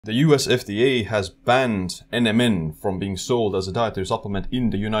The US FDA has banned NMN from being sold as a dietary supplement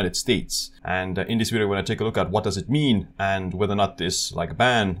in the United States. And in this video, we're going to take a look at what does it mean and whether or not this like a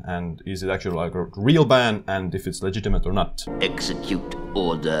ban, and is it actually like a real ban, and if it's legitimate or not. Execute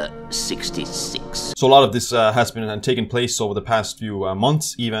Order 66. So a lot of this has been taking place over the past few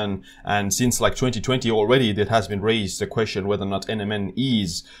months even, and since like 2020 already, there has been raised the question whether or not NMN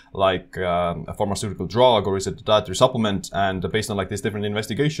is like a pharmaceutical drug or is it a dietary supplement. And based on like these different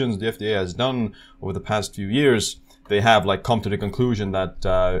investigations the FDA has done over the past few years, they have like come to the conclusion that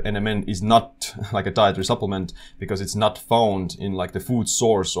NMN is not like a dietary supplement because it's not found in like the food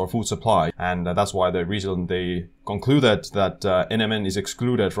source or food supply, and that's why the reason they concluded that NMN is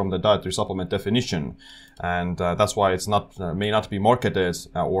excluded from the dietary supplement definition, and that's why it's not may not be marketed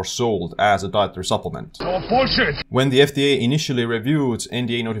or sold as a dietary supplement. Oh, bullshit! When the FDA initially reviewed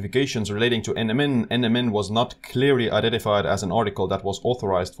NDA notifications relating to NMN, NMN was not clearly identified as an article that was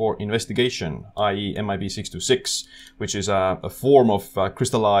authorized for investigation, i.e. MIB 626, which is a form of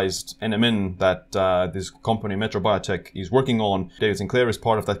crystallized NMN that this company Metro Biotech is working on. David Sinclair is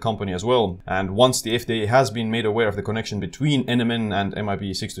part of that company as well. And once the FDA has been made aware of the connection between NMN and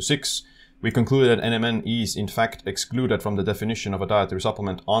MIB 626, we concluded that NMN is in fact excluded from the definition of a dietary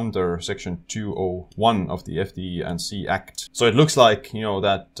supplement under Section 201 of the FD&C Act. So it looks like, you know,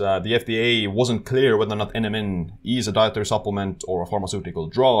 that the FDA wasn't clear whether or not NMN is a dietary supplement or a pharmaceutical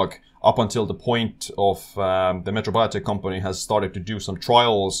drug up until the point of the Metro Biotech company has started to do some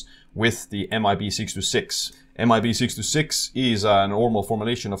trials with the MIB 626. MIB 626 is a normal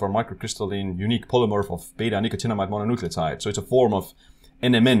formulation of a microcrystalline unique polymorph of beta-nicotinamide mononucleotide. So it's a form of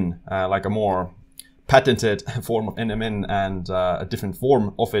NMN, like a more patented form of NMN and a different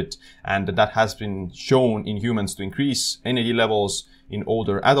form of it. And that has been shown in humans to increase NAD levels in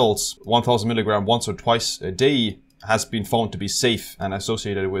older adults. 1000 milligram once or twice a day has been found to be safe and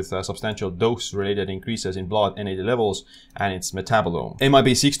associated with substantial dose-related increases in blood NAD levels and its metabolome.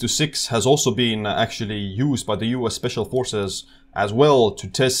 MIB 626 has also been actually used by the US Special Forces as well to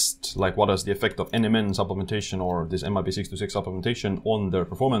test like what is the effect of NMN supplementation or this MIB 626 supplementation on their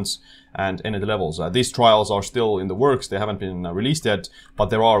performance and NAD levels. These trials are still in the works. They haven't been released yet,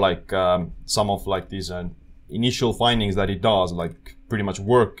 but there are like some of like these initial findings that it does like pretty much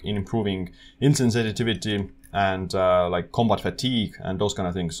work in improving insulin sensitivity and like combat fatigue and those kind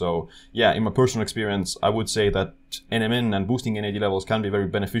of things. So yeah, in my personal experience, I would say that NMN and boosting NAD levels can be very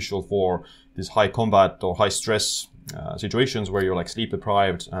beneficial for these high combat or high stress situations where you're like sleep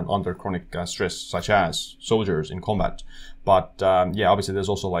deprived and under chronic stress, such as soldiers in combat. But yeah, obviously there's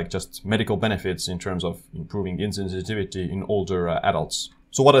also like just medical benefits in terms of improving insulin sensitivity in older adults.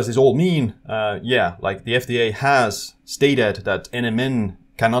 So what does this all mean? Yeah, like the FDA has stated that NMN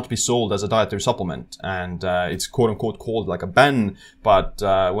cannot be sold as a dietary supplement, and it's quote-unquote called like a ban. But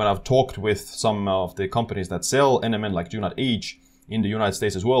when I've talked with some of the companies that sell NMN, like Do Not Age, in the United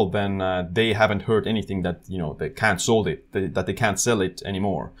States as well, then they haven't heard anything that, you know, they can't sold it, that they can't sell it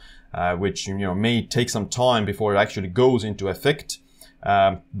anymore, which, you know, may take some time before it actually goes into effect.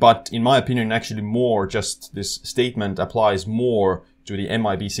 But in my opinion, actually more just this statement applies more to the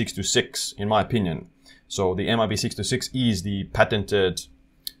MIB 626, in my opinion. So the MIB 626 is the patented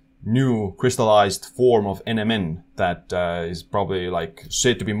new crystallized form of NMN that is probably like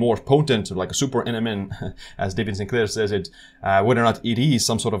said to be more potent, like a super NMN, as David Sinclair says it. Whether or not it is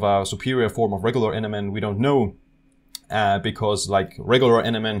some sort of a superior form of regular NMN, we don't know, because like regular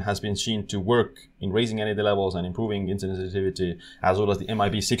NMN has been seen to work in raising NAD levels and improving insulin sensitivity, as well as the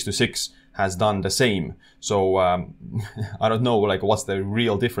MIB 626 has done the same. So I don't know like what's the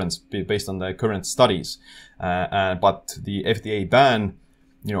real difference based on the current studies, but the FDA ban,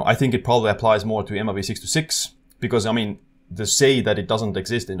 you know, I think it probably applies more to MIB 626 because, I mean, to say that it doesn't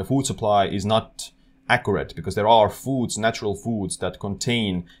exist in the food supply is not accurate because there are foods, natural foods that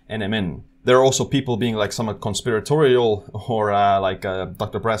contain NMN. There are also people being like somewhat conspiratorial, or like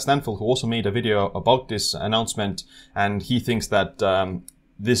Dr. Brad Stanfield, who also made a video about this announcement, and he thinks that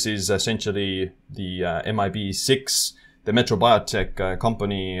this is essentially the MIB6, the Metro Biotech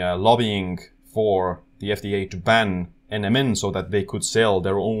company lobbying for the FDA to ban NMN so that they could sell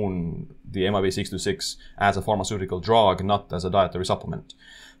their own, the MIB 626, as a pharmaceutical drug, not as a dietary supplement.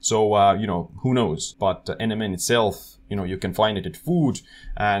 So, you know, who knows? But NMN itself, you know, you can find it in food,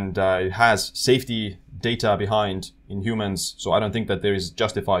 and it has safety data behind in humans. So I don't think that there is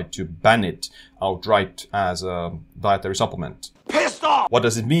justified to ban it outright as a dietary supplement. Piss stop! What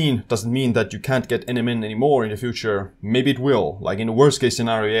does it mean? Does it mean that you can't get NMN anymore in the future? Maybe it will. Like in the worst case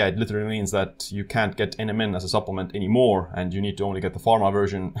scenario, yeah, it literally means that you can't get NMN as a supplement anymore and you need to only get the pharma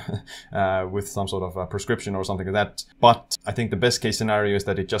version with some sort of a prescription or something like that. But I think the best case scenario is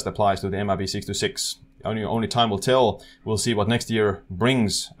that it just applies to the MIB 626. Only time will tell. We'll see what next year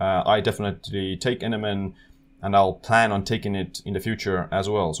brings. I definitely take NMN and I'll plan on taking it in the future as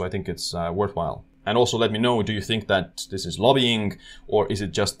well. So I think it's worthwhile. And also let me know, do you think that this is lobbying or is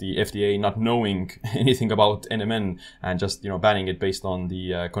it just the FDA not knowing anything about NMN and just, banning it based on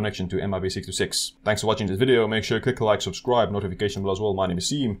the connection to MIB 626? Thanks for watching this video. Make sure you click like, subscribe, notification bell as well. My name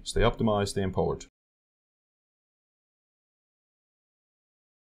is Siim. Stay optimized, stay empowered.